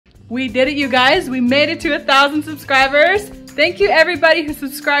We did it, you guys. We made it to 1,000 subscribers. Thank you everybody who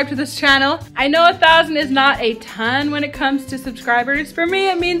subscribed to this channel. I know 1,000 is not a ton when it comes to subscribers. For me,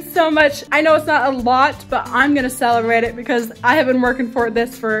 it means so much. I know it's not a lot, but I'm gonna celebrate it because I have been working for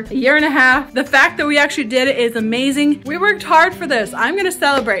this for a year and a half. The fact that we actually did it is amazing. We worked hard for this. I'm gonna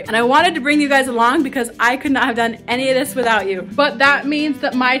celebrate. And I wanted to bring you guys along because I could not have done any of this without you. But that means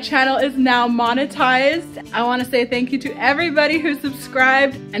that my channel is now monetized. I wanna say thank you to everybody who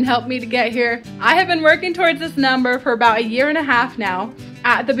subscribed and helped me to get here. I have been working towards this number for about a year and a half now.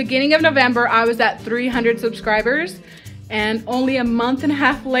 At the beginning of November, I was at 300 subscribers, and only a month and a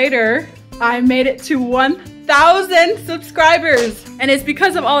half later, I made it to 1,000 subscribers. And it's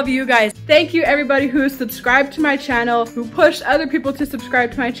because of all of you guys. Thank you everybody who subscribed to my channel, who pushed other people to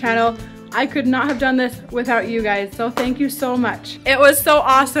subscribe to my channel. I could not have done this without you guys, so thank you so much. It was so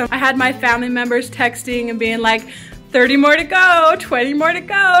awesome. I had my family members texting and being like, 30 more to go, 20 more to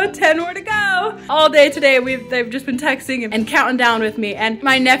go, 10 more to go. All day today, they've just been texting and counting down with me. And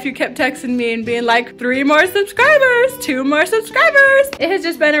my nephew kept texting me and being like, 3 more subscribers, 2 more subscribers. It has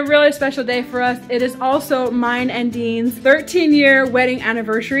just been a really special day for us. It is also mine and Dean's 13-year wedding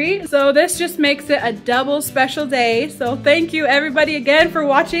anniversary. So this just makes it a double special day. So thank you everybody again for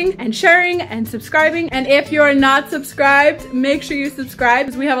watching and sharing and subscribing. And if you're not subscribed, make sure you subscribe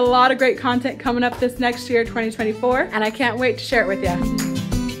because we have a lot of great content coming up this next year, 2024. And I can't wait to share it with you.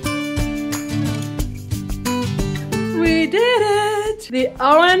 We did it! The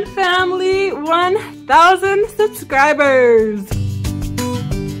Owen family 1,000 subscribers.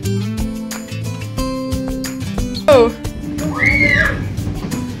 Oh.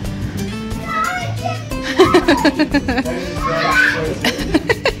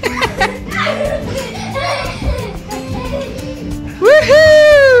 Woohoo!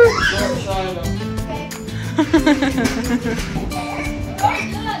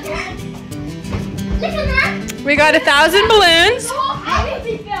 We got 1,000 balloons.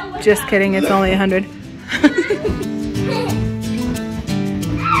 Just kidding, it's only 100. Good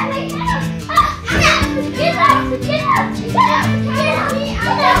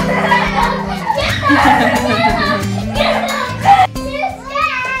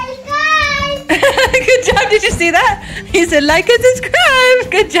job, did you see that? He said like and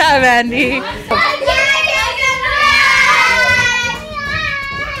subscribe. Good job, Andy.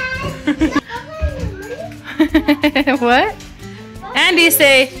 What? Andy,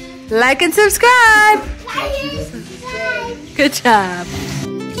 say like and subscribe. Good job.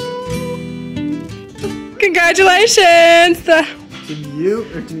 Congratulations. To you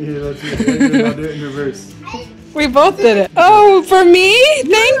or to me? Let's do it. I'll do it in reverse. We both did it. Oh, for me?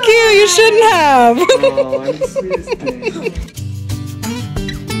 Thank you. You shouldn't have. Oh, I'm the sweetest thing.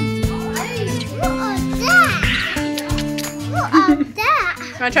 What is that? You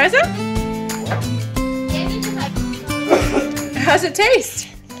want to try some? How's it taste?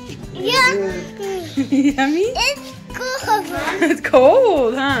 Yeah. Yummy? It's cold. It's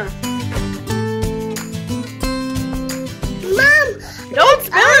cold, huh? Mom. Don't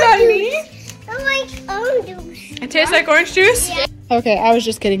spill it on me. I like orange juice. It tastes like orange juice? Yeah. Okay, I was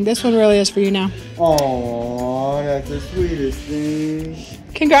just kidding. This one really is for you now. Oh, that's the sweetest thing.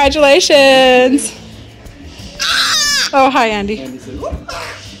 Congratulations. Oh, hi, Andy. Andy said, whoop.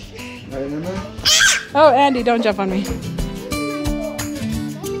 Right, remember? Oh, Andy, don't jump on me.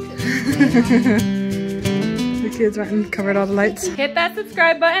 The kids went and covered all the lights. Hit that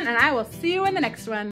subscribe button and I will see you in the next one.